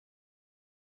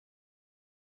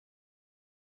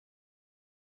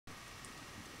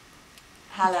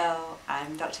Hello,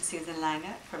 I'm Dr. Susan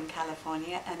Lange from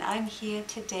California, and I'm here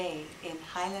today in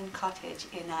Highland Cottage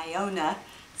in Iona,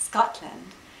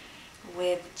 Scotland,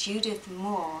 with Judith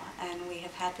Moore, and we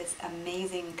have had this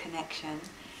amazing connection.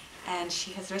 And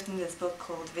she has written this book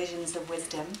called Visions of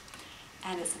Wisdom,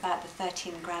 and it's about the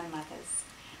 13 grandmothers.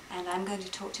 And I'm going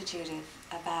to talk to Judith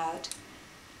about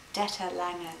Detta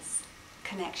Lange's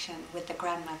connection with the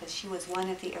grandmothers. She was one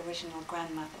of the original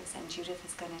grandmothers, and Judith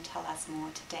is going to tell us more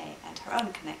today, and her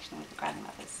own connection with the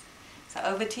grandmothers. So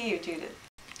over to you, Judith.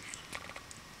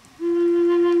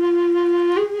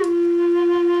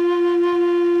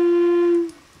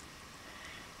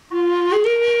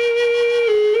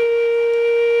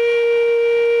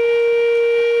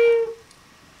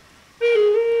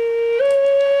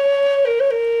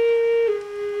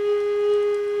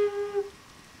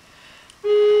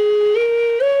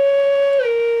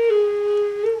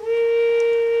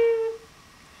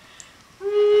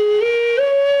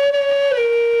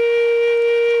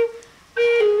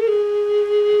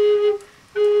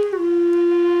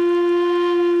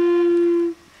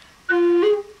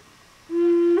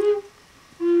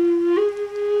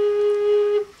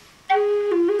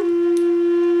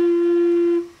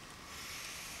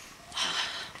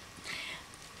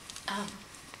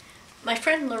 My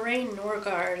friend Elinore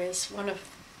Detiger is one of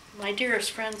my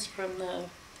dearest friends from the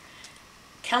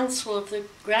Council of the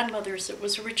Grandmothers that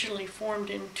was originally formed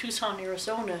in Tucson,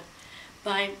 Arizona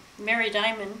by Mary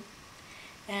Diamond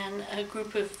and a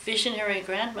group of visionary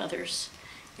grandmothers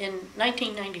in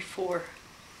 1994.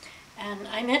 And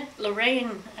I met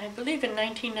Lorraine, I believe in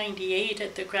 1998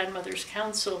 at the Grandmothers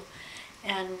Council,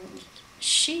 and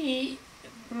she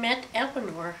met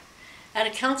Elinore at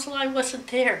a council I wasn't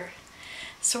there.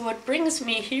 So what brings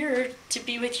me here to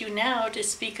be with you now to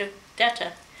speak of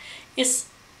Detta is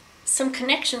some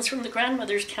connections from the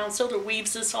Grandmothers Council that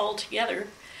weaves us all together.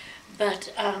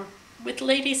 But with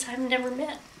ladies I've never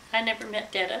met. I never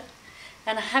met Detta,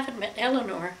 and I haven't met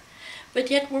Elinore,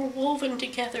 but yet we're woven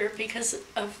together because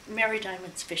of Mary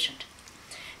Diamond's vision.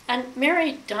 And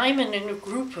Mary Diamond and a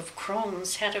group of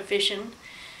crones had a vision.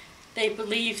 They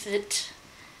believed that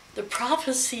the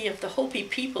prophecy of the Hopi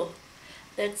people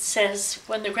that says,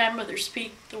 when the grandmothers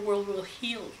speak, the world will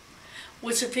heal,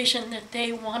 was a vision that they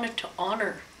wanted to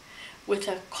honor with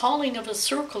a calling of a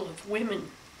circle of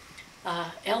women,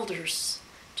 elders,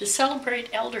 to celebrate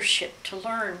eldership, to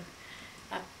learn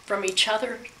from each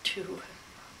other, to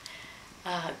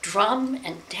drum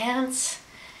and dance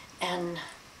and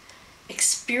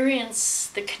experience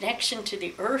the connection to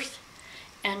the earth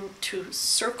and to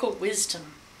circle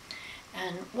wisdom.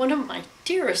 And one of my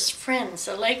dearest friends,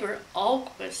 Allegra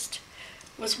Alquist,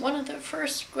 was one of the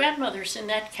first grandmothers in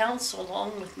that council,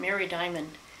 along with Mary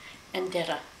Diamond and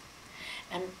Detta.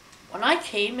 And when I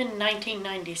came in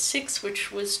 1996,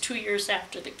 which was 2 years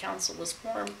after the council was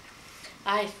formed,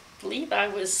 I believe I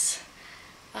was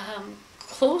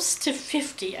close to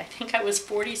 50. I think I was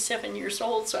 47 years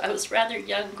old, so I was rather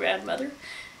young grandmother.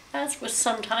 That was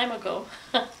some time ago.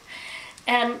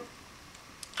 And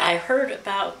I heard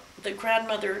about the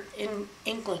grandmother in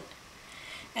England,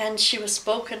 and she was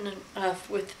spoken of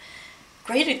with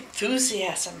great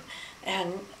enthusiasm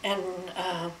and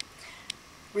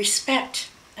respect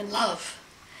and love,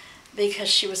 because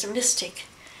she was a mystic,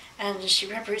 and she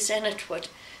represented what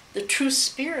the true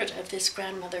spirit of this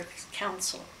Grandmother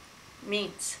Council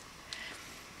means.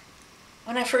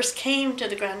 When I first came to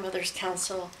the Grandmothers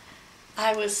Council,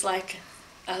 I was like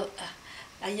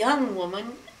a young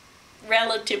woman,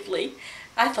 relatively.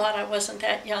 I thought I wasn't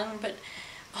that young, but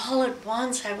all at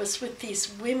once I was with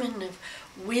these women of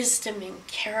wisdom and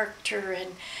character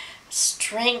and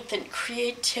strength and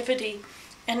creativity,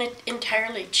 and it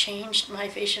entirely changed my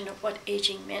vision of what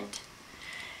aging meant.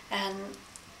 And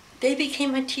they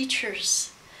became my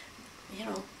teachers. You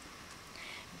know,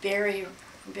 Barry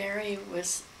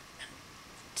was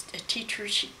a teacher.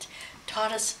 She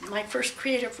taught us, my first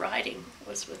creative writing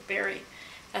was with Barry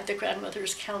at the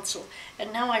Grandmothers Council,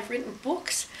 and now I've written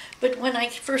books. But when I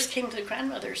first came to the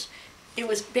Grandmothers, it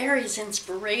was Barry's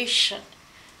inspiration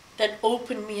that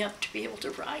opened me up to be able to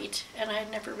write, and I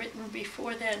had never written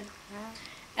before then. Yeah.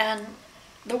 And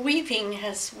the weaving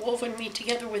has woven me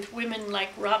together with women like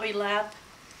Robbie Lab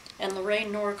and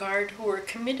Elinore Detiger, who are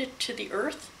committed to the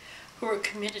earth, who are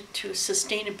committed to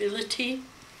sustainability,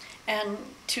 and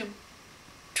to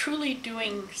truly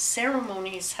doing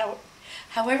ceremonies,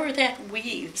 however that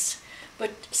weaves,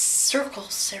 but circle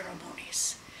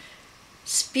ceremonies,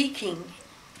 speaking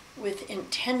with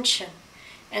intention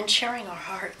and sharing our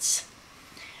hearts.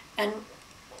 And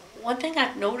one thing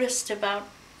I've noticed about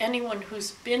anyone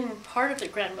who's been part of the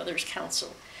Grandmothers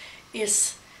Council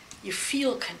is you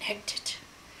feel connected.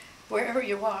 wherever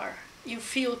you are, you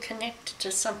feel connected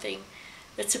to something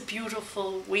that's a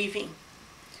beautiful weaving,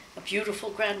 a beautiful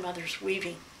grandmother's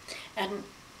weaving. And,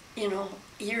 you know,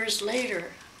 years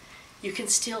later, you can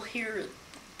still hear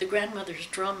the grandmother's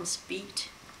drums beat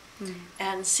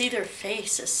and see their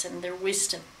faces and their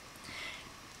wisdom.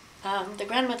 The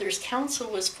Grandmother's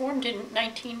Council was formed in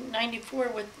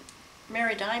 1994 with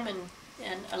Mary Diamond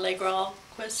and Allegra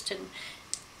Alquist and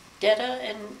Detta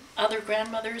and other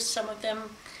grandmothers. Some of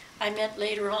them I met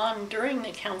later on during the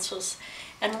councils.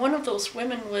 And one of those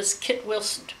women was Kit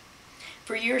Wilson.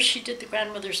 For years she did the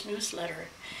Grandmother's newsletter.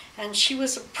 And she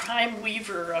was a prime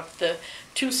weaver of the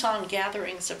Tucson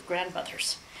gatherings of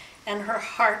grandmothers. And her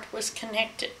heart was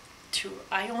connected to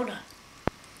Iona.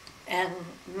 And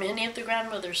many of the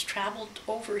grandmothers traveled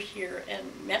over here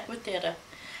and met with Detta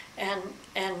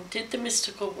and did the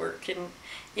mystical work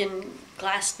in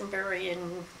Glastonbury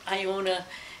and Iona,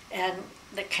 and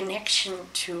the connection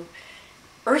to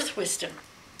earth wisdom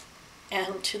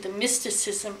and to the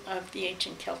mysticism of the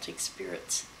ancient Celtic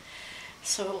spirits.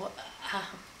 So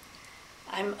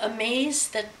I'm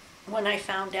amazed that when I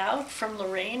found out from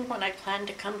Lorraine, when I planned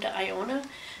to come to Iona,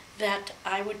 that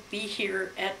I would be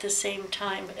here at the same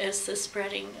time as the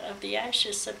spreading of the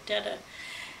ashes of Detta.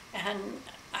 And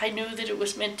I knew that it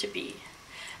was meant to be.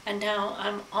 And now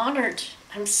I'm honored,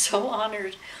 I'm so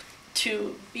honored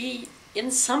to be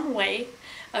in some way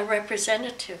a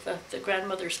representative of the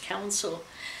Grandmother's Council.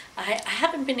 I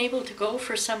haven't been able to go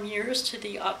for some years to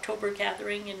the October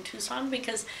gathering in Tucson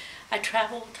because I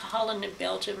travel to Holland and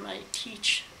Belgium. I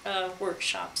teach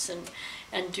workshops and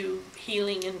do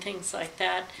healing and things like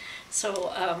that.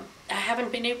 So I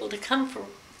haven't been able to come for,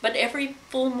 but every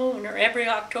full moon or every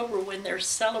October when they're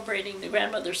celebrating the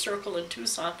Grandmother Circle in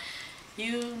Tucson,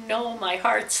 you know my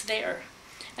heart's there.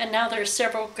 And now there's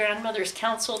several Grandmothers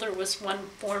Council. There was one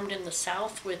formed in the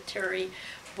South with Terry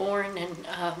Bourne and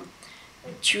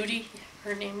Judy,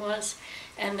 her name was.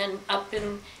 And then up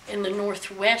in the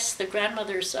Northwest, the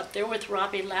grandmothers up there with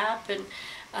Robbie Lapp, and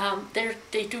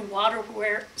they do water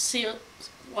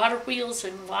wheels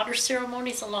and water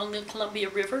ceremonies along the Columbia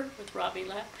River with Robbie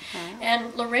Lapp.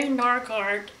 And Lorraine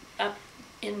Nargard up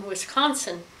in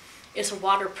Wisconsin is a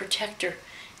water protector,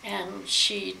 and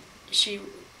she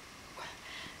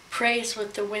prays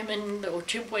with the women, the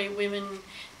Ojibwe women,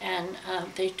 and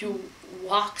they do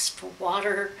walks for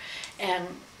water. And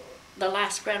the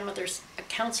last Grandmother's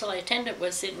Council I attended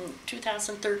was in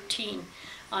 2013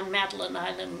 on Madeline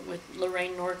Island with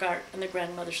Lorraine Norgard and the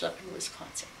grandmothers up in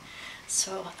Wisconsin.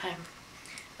 So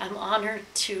I'm honored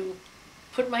to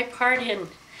put my part in,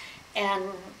 and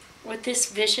with this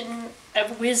vision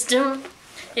of wisdom,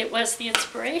 it was the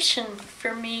inspiration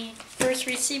for me first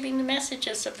receiving the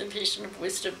messages of the vision of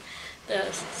wisdom,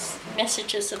 the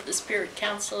messages of the Spirit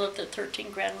Council of the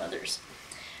 13 grandmothers.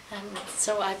 And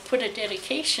so I put a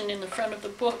dedication in the front of the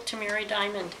book to Mary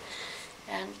Diamond,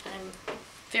 and I'm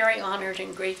very honored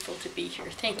and grateful to be here.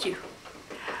 Thank you.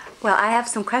 Well, I have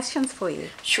some questions for you.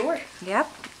 Sure.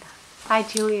 Yep. Hi,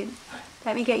 Julian.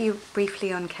 Let me get you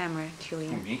briefly on camera,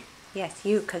 Julian. Oh, me? Yes,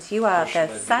 you, because you are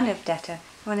the son of Detta.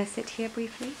 You want to sit here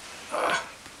briefly?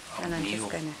 And I'm just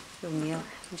going to, you'll kneel.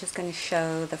 I'm just going to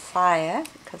show the fire,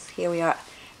 because here we are.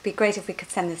 It'd be great if we could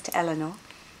send this to Elinore.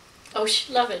 Oh,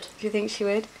 she'd love it. Do you think she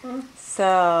would? Mm.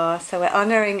 So we're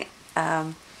honoring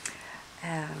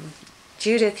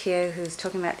Judith here, who's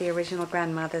talking about the original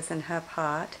grandmothers and her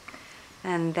part.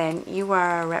 And then you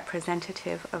are a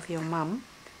representative of your mum,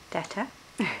 Detta.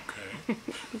 Okay.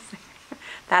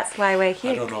 That's why we're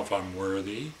here. I don't know if I'm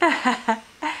worthy.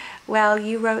 Well,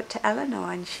 you wrote to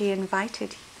Elinore and she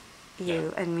invited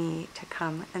you and me to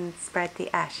come and spread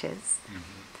the ashes.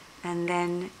 Mm-hmm. And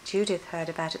then Judith heard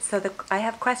about it. So I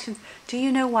have questions. Do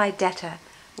you know why Detta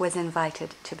was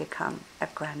invited to become a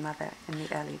grandmother in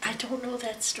the early days? I don't know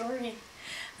that story.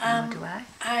 Nor do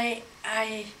I.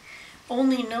 I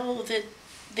only know that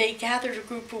they gathered a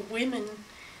group of women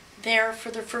there for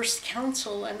the first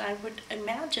council, and I would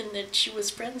imagine that she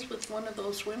was friends with one of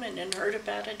those women and heard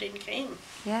about it and came.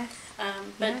 Yes.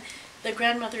 But yes. The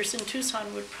grandmothers in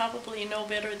Tucson would probably know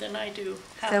better than I do.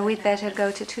 So we'd better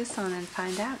go to Tucson and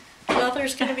find out. Well,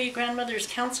 there's going to be a grandmother's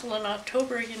council in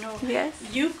October, you know. Yes.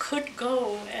 You could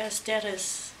go as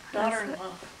Detta's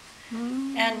daughter-in-law.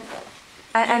 Mm.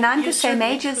 And I'm the same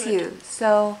age as you,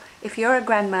 so if you're a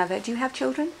grandmother, do you have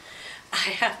children?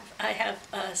 I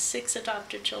have 6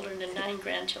 adopted children and 9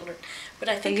 grandchildren, but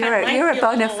I think you're I might a be a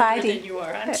bona little fide. older than you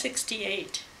are. I'm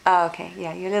 68. Oh, okay,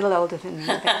 yeah, you're a little older than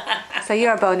me. So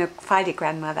you're a bona fide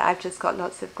grandmother. I've just got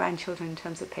lots of grandchildren in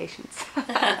terms of patience.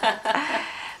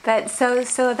 But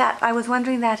so that I was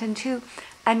wondering that, and too,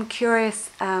 I'm curious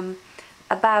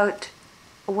about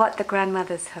what the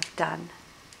grandmothers have done.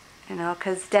 You know,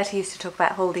 because Detta used to talk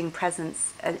about holding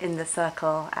presents in the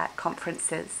circle at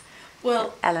conferences.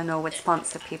 Well, Elinore would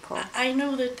sponsor people. I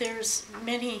know that there's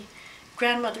many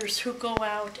grandmothers who go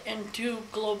out and do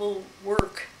global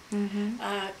work. Mm-hmm.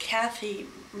 Kathy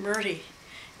Murdy,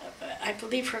 I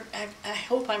believe her, I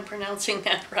hope I'm pronouncing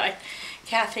that right.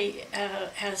 Kathy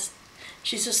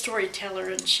she's a storyteller,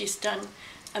 and she's done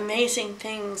amazing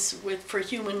things for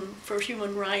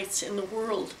human rights in the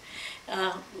world.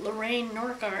 Lorraine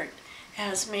Norgard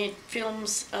has made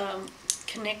films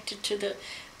connected to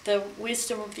the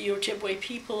wisdom of the Ojibwe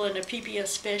people, and a PBS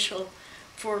special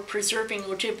for preserving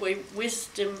Ojibwe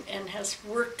wisdom, and has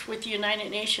worked with the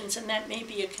United Nations, and that may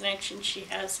be a connection she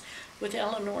has with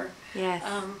Elinore. Yes.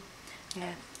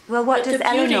 Yes. Well, what does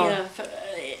Elinore?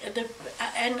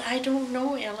 And I don't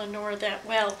know Elinore that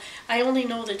well. I only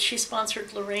know that she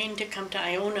sponsored Lorraine to come to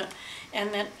Iona,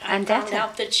 and that I found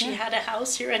out that she had a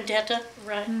house here, and Detta,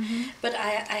 right? Mm-hmm. But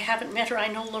I haven't met her. I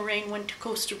know Lorraine went to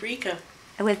Costa Rica.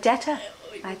 With Detta,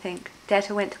 I think.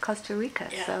 Detta went to Costa Rica,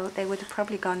 so they would have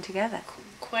probably gone together.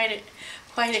 Quite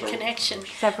a connection.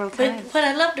 Several times. But what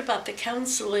I loved about the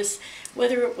council is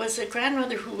whether it was a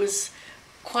grandmother who was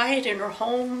quiet in her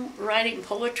home writing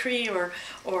poetry,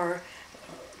 or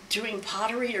doing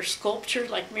pottery or sculpture,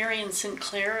 like Marion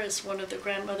Sinclair is one of the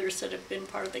grandmothers that have been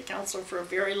part of the council for a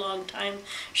very long time.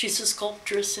 She's a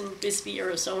sculptress in Bisbee,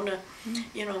 Arizona.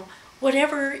 Mm-hmm. You know,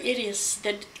 whatever it is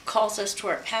that calls us to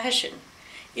our passion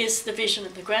is the vision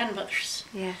of the grandmothers.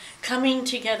 Yeah. Coming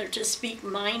together to speak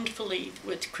mindfully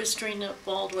with Christina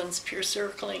Baldwin's Pure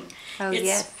Circling.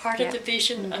 It's part of the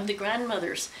vision of the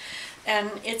grandmothers.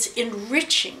 And it's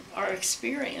enriching our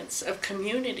experience of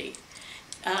community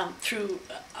through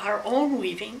our own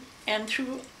weaving and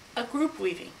through a group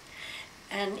weaving.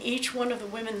 And each one of the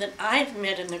women that I've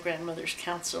met in the Grandmothers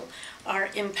Council are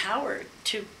empowered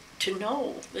to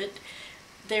know that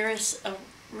there is a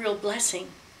real blessing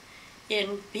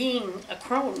in being a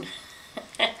crone.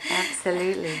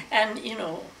 Absolutely. And, you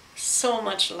know, so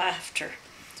much laughter.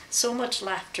 So much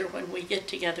laughter when we get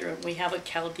together and we have a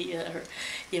Chaldea, or,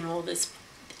 you know, this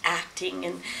acting,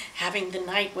 and having the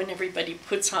night when everybody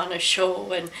puts on a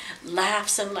show and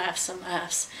laughs and laughs and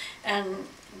laughs. And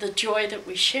the joy that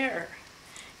we share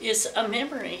is a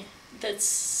memory that's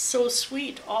so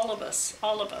sweet. All of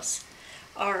us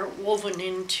are woven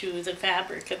into the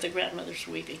fabric of the grandmother's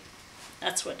weaving.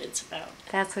 That's what it's about.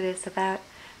 That's what it's about.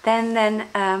 Then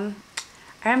I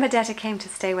remember Detta came to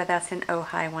stay with us in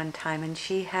Ojai one time, and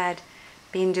she had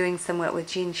been doing some work with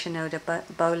Jean Shinoda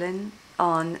Bolin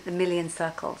on the Million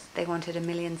Circles. They wanted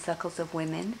 1,000,000 circles of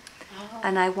women. Oh.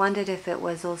 And I wondered if it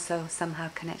was also somehow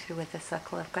connected with the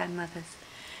circle of grandmothers.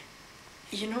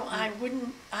 You know, I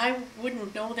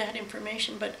wouldn't know that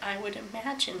information, but I would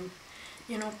imagine,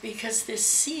 you know, because this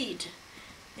seed,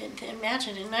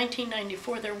 imagine in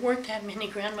 1994 there weren't that many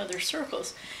grandmother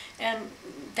circles, and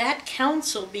that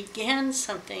council began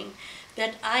something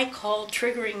that I call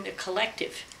triggering the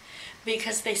collective,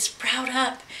 because they sprout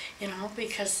up, you know,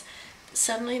 because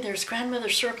suddenly there's grandmother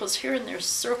circles here and there's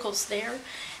circles there.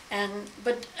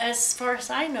 But as far as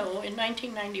I know, in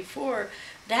 1994,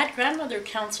 that grandmother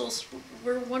councils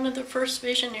were one of the first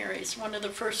visionaries, one of the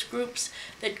first groups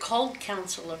that called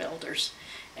Council of Elders.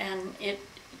 And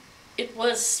it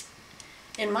was,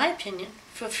 in my opinion,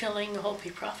 fulfilling the Hopi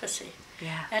prophecy.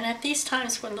 Yeah. And at these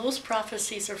times when those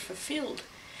prophecies are fulfilled,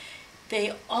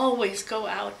 they always go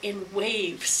out in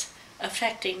waves,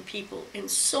 affecting people in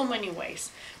so many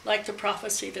ways, like the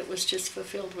prophecy that was just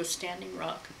fulfilled with Standing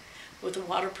Rock, with the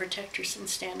water protectors in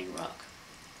Standing Rock.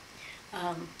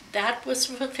 That was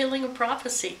fulfilling a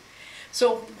prophecy.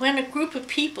 So when a group of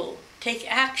people take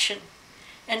action,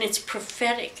 and it's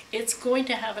prophetic, it's going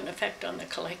to have an effect on the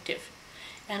collective.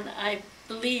 And I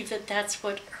believe that that's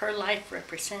what her life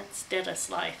represents, Detta's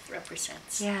life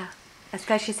represents. Yeah,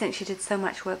 especially since she did so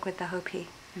much work with the Hopi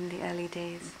in the early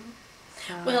days. Mm-hmm.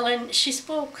 So. Well, and she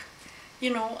spoke,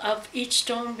 you know, of each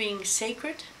stone being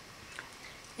sacred.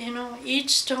 You know,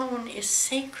 each stone is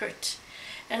sacred.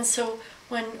 And so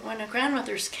when a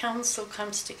grandmother's council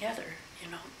comes together, you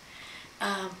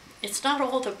know, it's not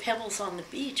all the pebbles on the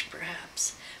beach,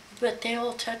 perhaps, but they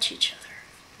all touch each other.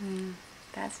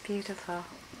 That's beautiful.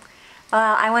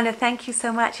 Well, I want to thank you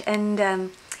so much.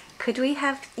 And could we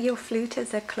have your flute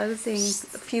as a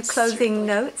few closing Certainly.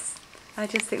 notes? I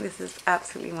just think this is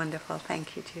absolutely wonderful.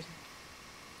 Thank you, Judith.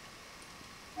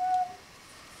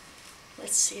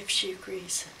 Let's see if she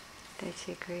agrees. Does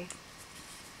she agree?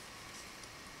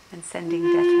 And sending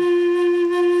Detta.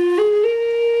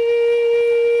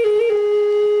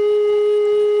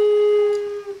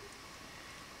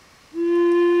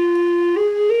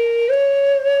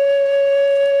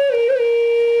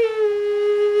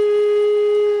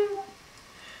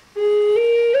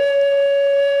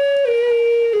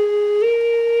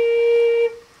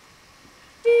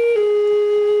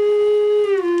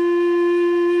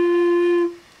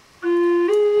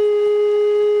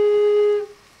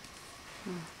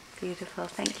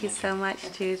 so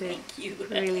much, Judith. Thank you.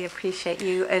 Really appreciate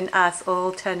you and us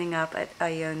all turning up at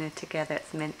Iona together.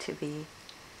 It's meant to be.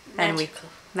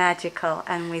 Magical.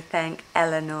 And we thank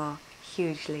Elinore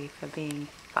hugely for being,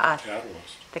 for us,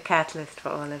 the catalyst for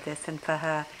all of this, and for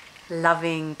her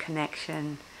loving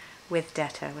connection with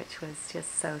Detta, which was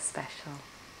just so special.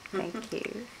 Thank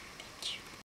you.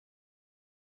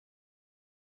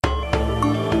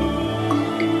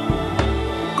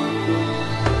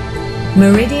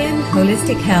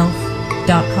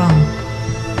 MeridianHolisticHealth.com